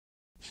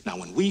Now,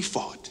 when we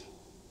fought,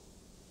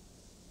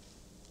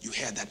 you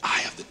had that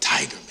eye of the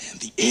tiger, man,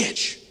 the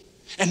edge.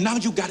 And now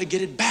you got to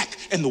get it back.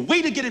 And the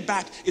way to get it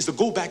back is to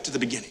go back to the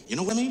beginning. You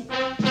know what I mean?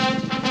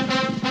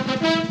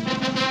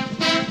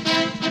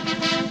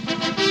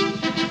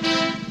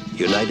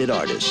 United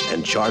Artists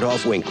and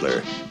Chartoff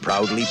Winkler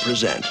proudly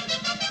present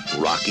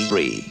Rocky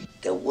III.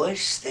 The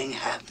worst thing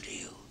happened to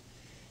you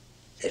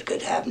that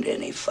could happen to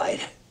any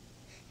fighter.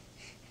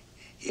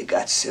 You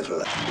got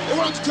civilized. Hey,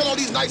 why don't you tell all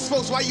these nice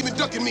folks why you been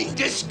ducking me?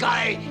 This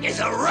guy is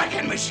a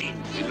wrecking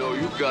machine. You know,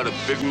 you got a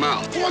big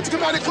mouth. Why don't you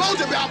come out and close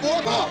it,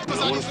 Balboa?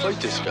 I want to fight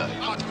this guy.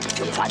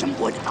 You fight him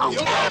without.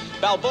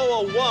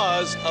 Balboa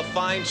was a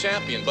fine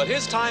champion, but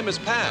his time has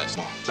passed.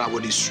 I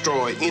will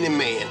destroy any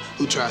man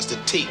who tries to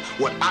take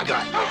what I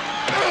got.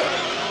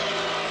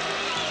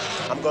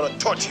 I'm gonna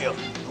torture him.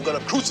 I'm gonna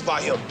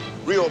crucify him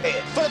real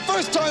bad. For the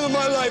first time in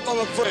my life, I'm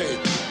afraid.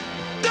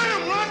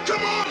 Damn, Ron,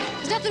 come on!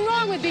 There's nothing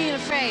wrong with being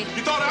afraid.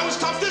 You thought I was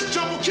tough? This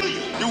jump will kill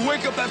you. You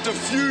wake up after a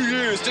few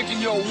years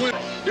thinking you're a winner.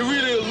 You're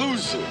really a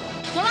loser.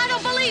 Well, I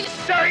don't believe it.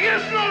 There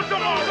is no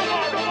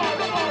tomorrow.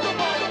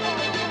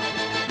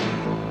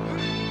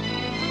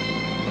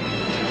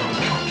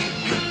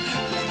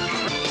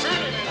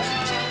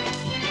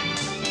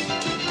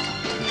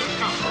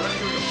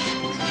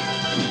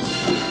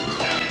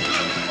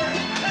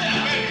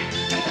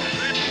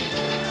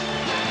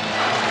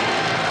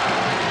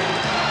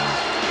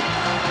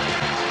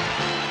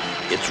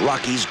 It's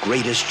Rocky's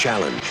greatest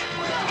challenge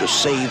to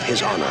save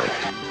his honor,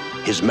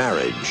 his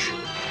marriage,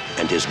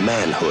 and his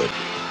manhood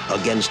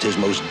against his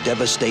most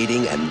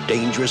devastating and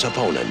dangerous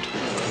opponent.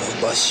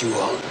 I'll bust you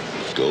out.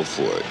 Go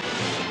for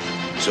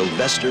it.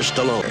 Sylvester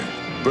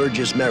Stallone,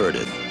 Burgess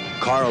Meredith,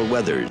 Carl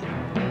Weathers,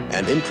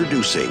 and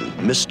introducing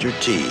Mr.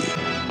 T.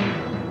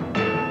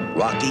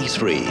 Rocky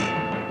III,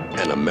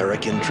 an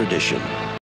American tradition.